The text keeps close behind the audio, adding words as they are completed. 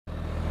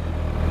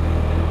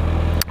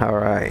All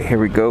right, here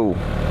we go.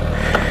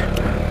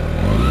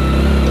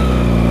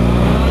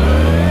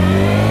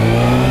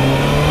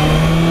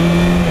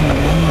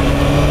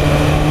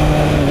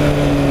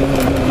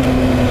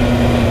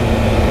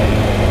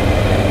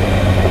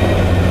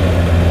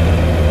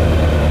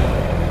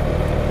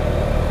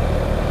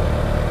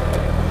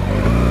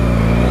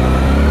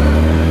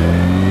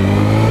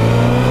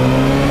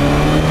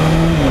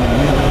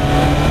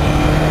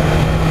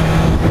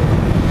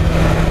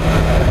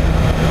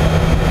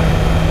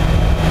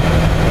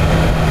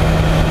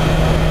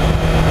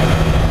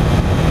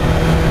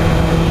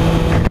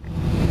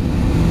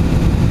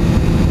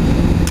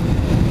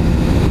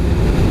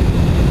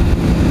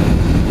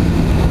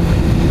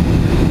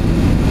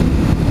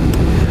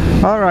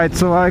 Alright,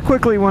 so I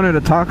quickly wanted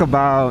to talk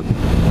about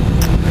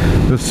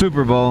the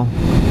Super Bowl.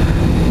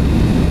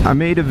 I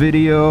made a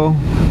video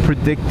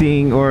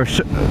predicting or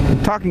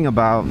talking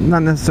about,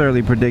 not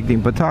necessarily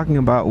predicting, but talking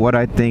about what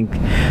I think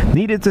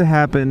needed to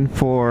happen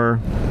for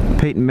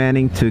Peyton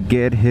Manning to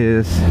get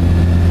his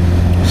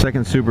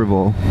second Super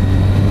Bowl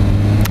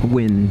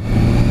win.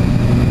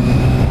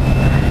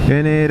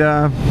 And it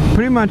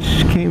pretty much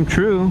came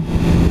true.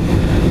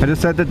 I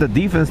just said that the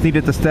defense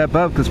needed to step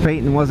up because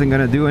Peyton wasn't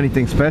going to do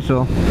anything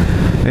special,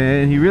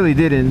 and he really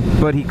didn't.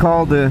 But he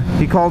called a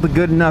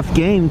good enough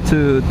game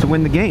to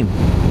win the game.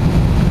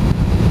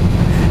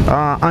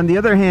 On the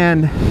other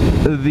hand,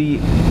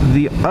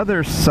 the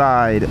other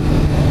side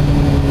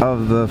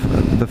of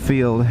the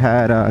field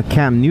had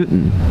Cam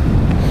Newton,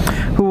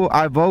 who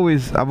I've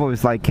always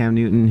liked Cam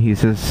Newton.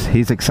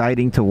 He's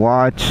exciting to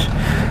watch,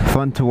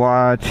 fun to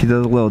watch. He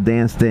does a little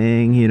dance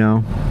thing, you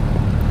know.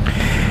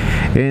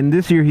 And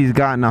this year he's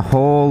gotten a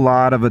whole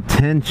lot of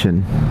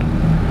attention.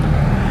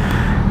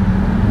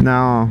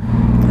 Now,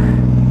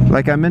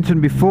 like I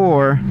mentioned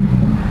before,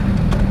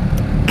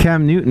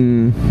 Cam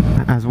Newton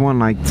has won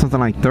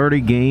something like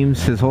 30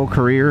 games his whole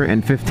career,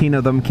 and 15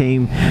 of them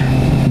came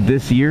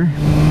this year.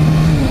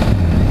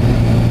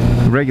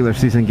 Regular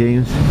season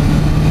games.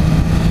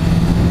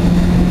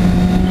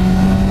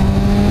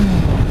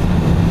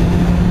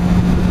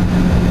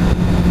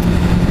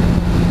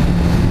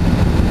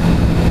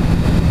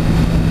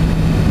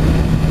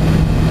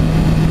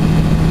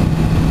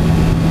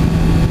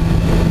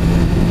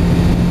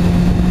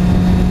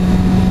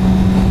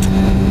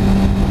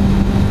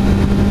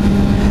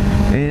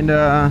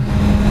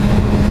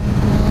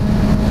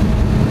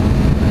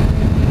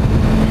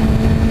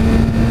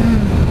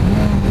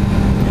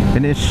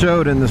 And it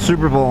showed in the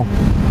Super Bowl,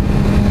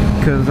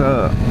 because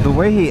the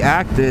way he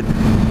acted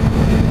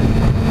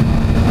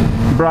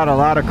brought a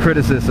lot of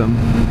criticism.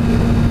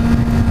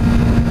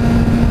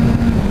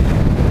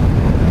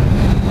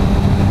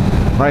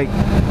 Like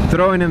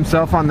throwing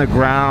himself on the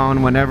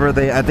ground whenever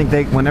they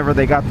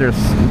got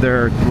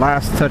their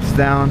last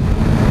touchdown.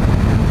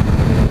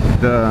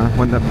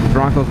 When the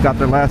Broncos got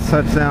their last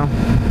touchdown,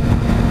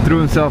 threw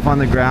himself on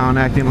the ground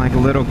acting like a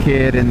little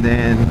kid, and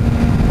then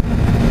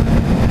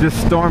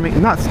just not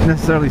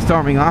necessarily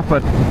storming off,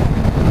 but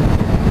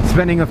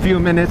spending a few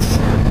minutes.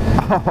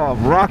 Oh,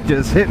 rock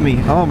just hit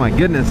me. Oh my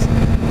goodness.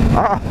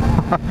 Oh,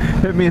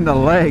 hit me in the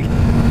leg.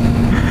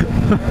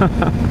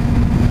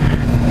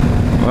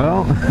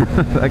 Well,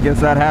 I guess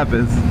that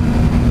happens.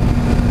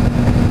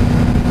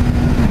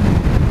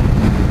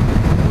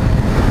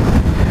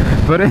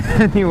 But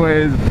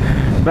anyways,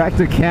 back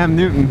to Cam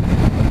Newton.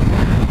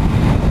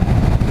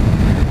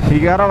 He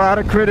got a lot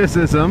of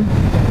criticism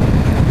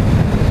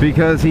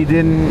because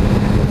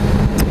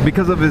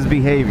of his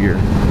behavior.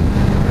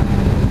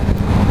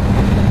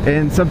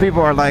 And some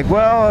people are like,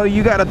 well,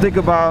 you got to think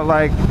about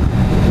like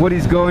what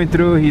he's going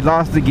through. He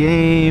lost the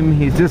game.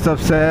 He's just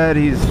upset.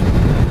 He's,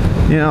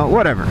 you know,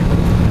 whatever.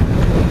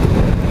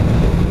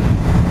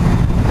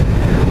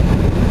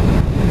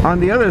 On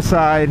the other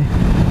side,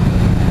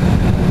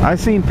 I've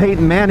seen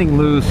Peyton Manning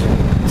lose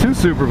 2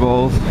 Super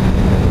Bowls,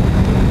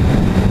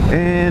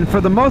 and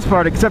for the most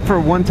part, except for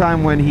one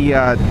time when he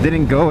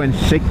didn't go and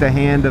shake the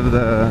hand of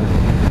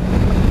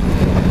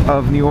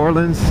New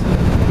Orleans,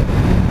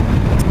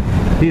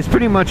 he's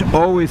pretty much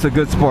always a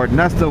good sport. And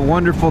that's the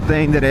wonderful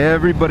thing that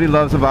everybody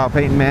loves about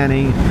Peyton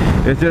Manning.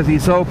 It's just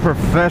he's so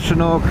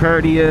professional,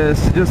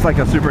 courteous, just like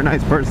a super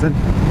nice person.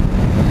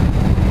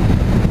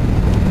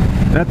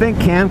 And I think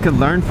Cam could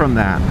learn from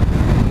that.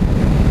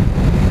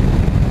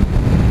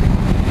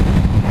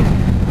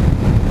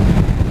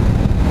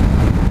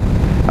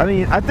 I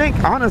mean,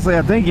 honestly,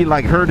 I think he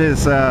like hurt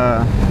his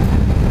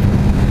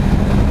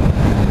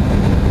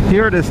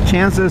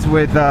chances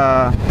with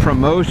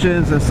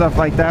promotions and stuff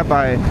like that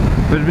by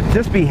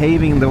just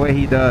behaving the way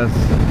he does.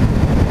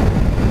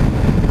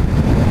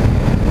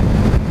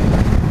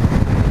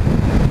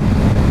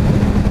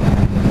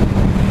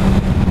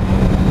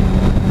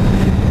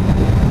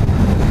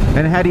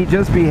 And had he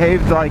just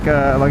behaved like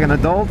an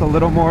adult, a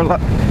little more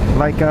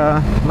like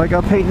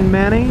a Peyton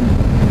Manning,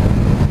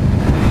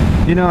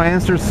 you know,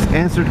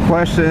 answered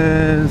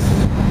questions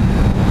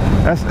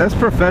as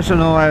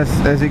professional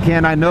as he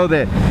can. I know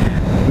that,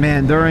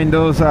 man, during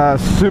those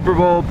Super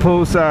Bowl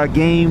post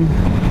game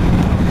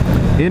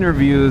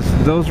interviews,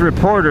 those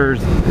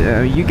reporters,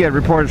 you get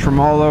reporters from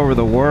all over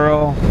the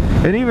world,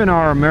 and even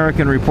our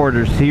American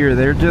reporters here,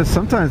 they're just,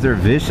 sometimes they're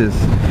vicious.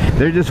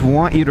 They just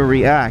want you to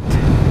react.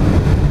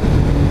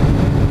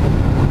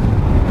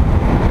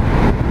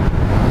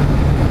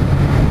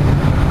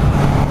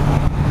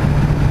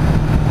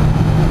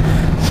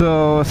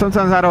 So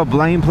sometimes I don't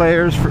blame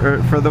players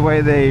for the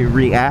way they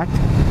react.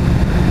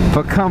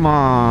 But come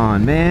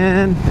on,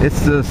 man.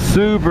 It's the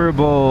Super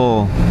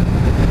Bowl.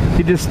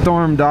 He just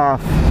stormed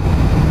off.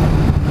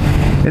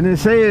 And they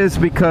say it's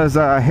because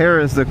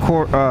Harris, the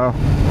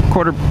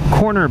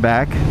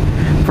cornerback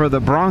for the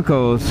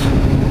Broncos,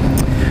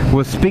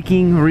 was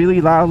speaking really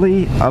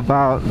loudly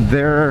about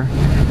their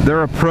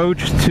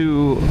approach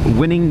to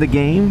winning the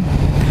game.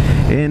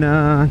 And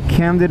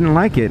Cam didn't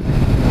like it.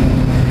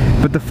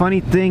 But the funny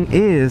thing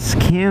is,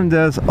 Cam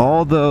does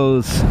all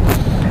those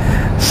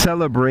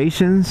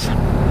celebrations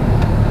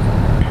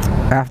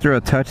after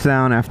a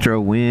touchdown, after a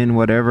win,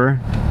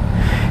 whatever.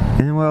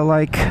 And well,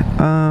 like,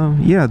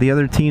 yeah, the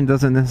other team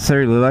doesn't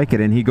necessarily like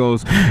it. And he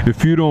goes,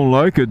 if you don't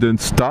like it, then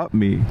stop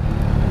me.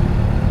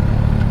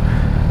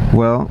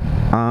 Well,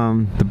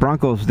 the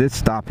Broncos did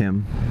stop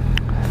him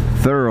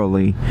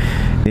thoroughly.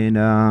 And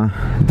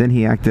then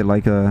he acted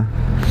like a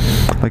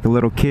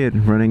little kid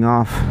running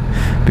off,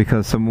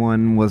 because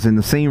someone was in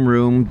the same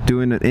room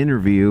doing an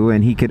interview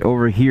and he could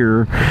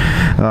overhear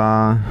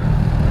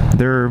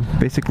their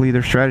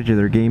strategy,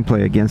 their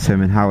gameplay against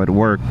him, and how it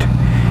worked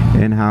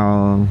and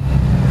how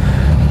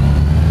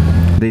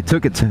they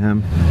took it to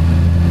him.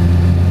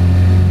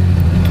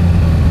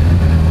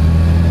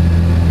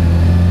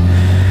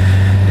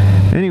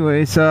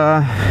 Anyways,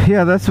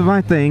 yeah, that's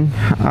my thing.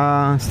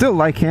 Still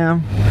like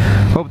him,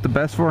 hope the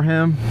best for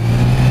him.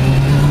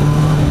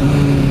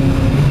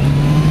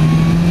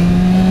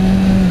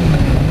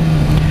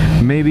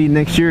 Maybe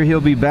next year he'll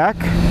be back,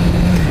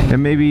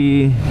 and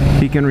maybe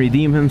he can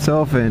redeem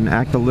himself and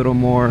act a little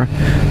more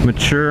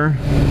mature.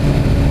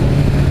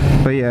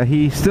 But yeah,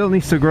 he still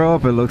needs to grow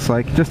up, it looks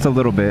like, just a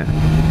little bit.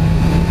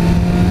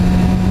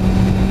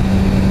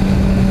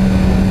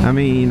 I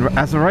mean,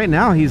 as of right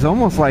now, he's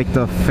almost like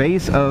the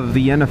face of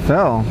the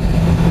NFL,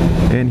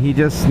 and he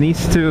just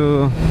needs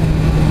to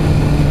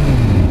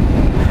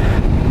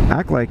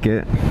act like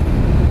it.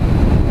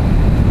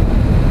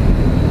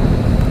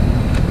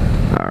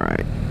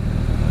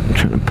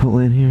 Trying to pull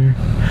in here.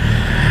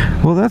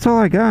 Well, that's all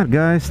I got,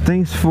 guys.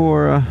 Thanks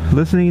for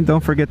listening.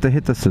 Don't forget to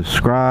hit the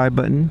subscribe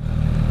button,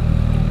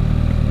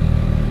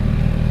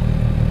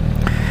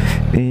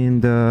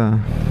 and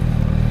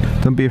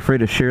don't be afraid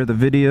to share the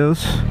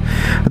videos.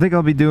 I think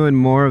I'll be doing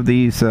more of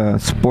these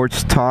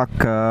sports talk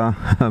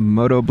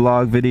moto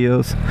blog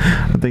videos.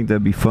 I think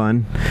that'd be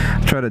fun.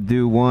 I'll try to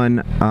do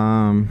one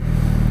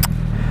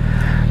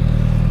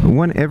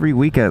every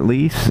week at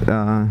least,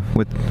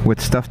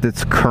 with stuff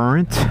that's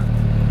current.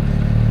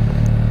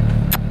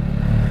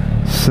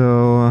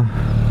 So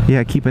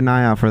yeah, keep an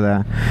eye out for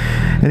that.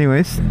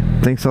 Anyways,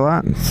 thanks a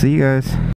lot. See you guys.